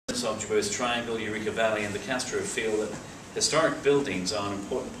residents of Dubois Triangle, Eureka Valley and the Castro feel that historic buildings are an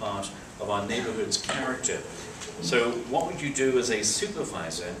important part of our neighbourhood's character. So what would you do as a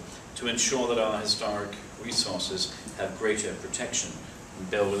supervisor to ensure that our historic resources have greater protection? And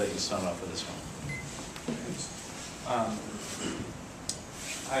Bill, we'll let you start off with this one.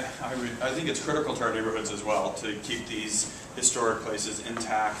 I think it's critical to our neighborhoods as well to keep these historic places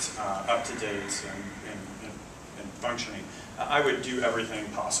intact, up to date, and functioning. I would do everything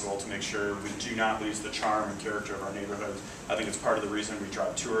possible to make sure we do not lose the charm and character of our neighborhoods. I think it's part of the reason we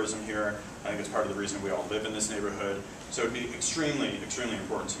drive tourism here. I think it's part of the reason we all live in this neighborhood. So it would be extremely, extremely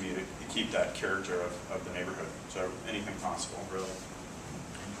important to me to keep that character of the neighborhood. So anything possible, really.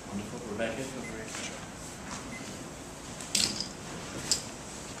 Wonderful. Rebecca?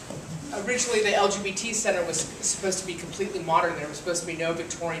 Originally, the LGBT Center was supposed to be completely modern. There was supposed to be no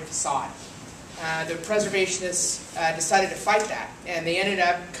Victorian facade. The preservationists decided to fight that, and they ended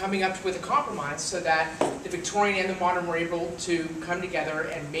up coming up with a compromise so that the Victorian and the modern were able to come together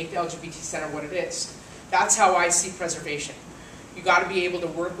and make the LGBT Center what it is. That's how I see preservation. You got to be able to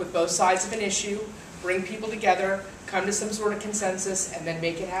work with both sides of an issue, bring people together, come to some sort of consensus, and then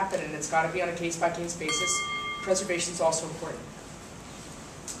make it happen. And it's got to be on a case-by-case basis. Preservation is also important.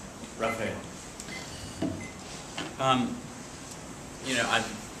 Rafael.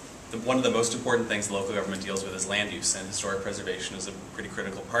 One of the most important things local government deals with is land use, and historic preservation is a pretty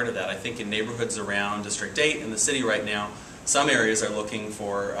critical part of that. I think in neighborhoods around District 8 in the city right now, some areas are looking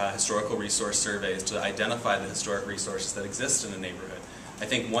for historical resource surveys to identify the historic resources that exist in the neighborhood. I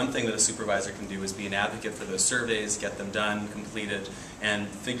think one thing that a supervisor can do is be an advocate for those surveys, get them done, completed, and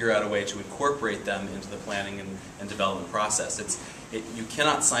figure out a way to incorporate them into the planning and development process. You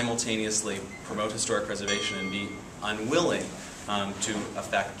cannot simultaneously promote historic preservation and be unwilling to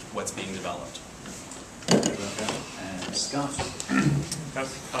affect what's being developed. And Scott.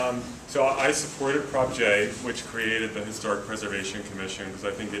 So I supported Prop J, which created the Historic Preservation Commission, because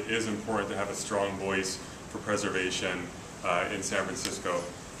I think it is important to have a strong voice for preservation in San Francisco.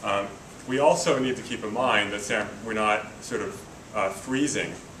 We also need to keep in mind that we're not sort of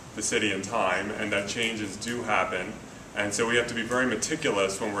freezing the city in time, and that changes do happen. And so we have to be very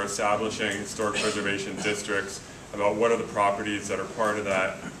meticulous when we're establishing historic preservation districts about what are the properties that are part of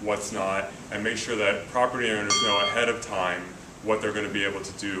that, what's not, and make sure that property owners know ahead of time what they're going to be able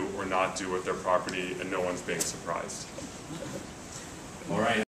to do or not do with their property, and no one's being surprised. All right.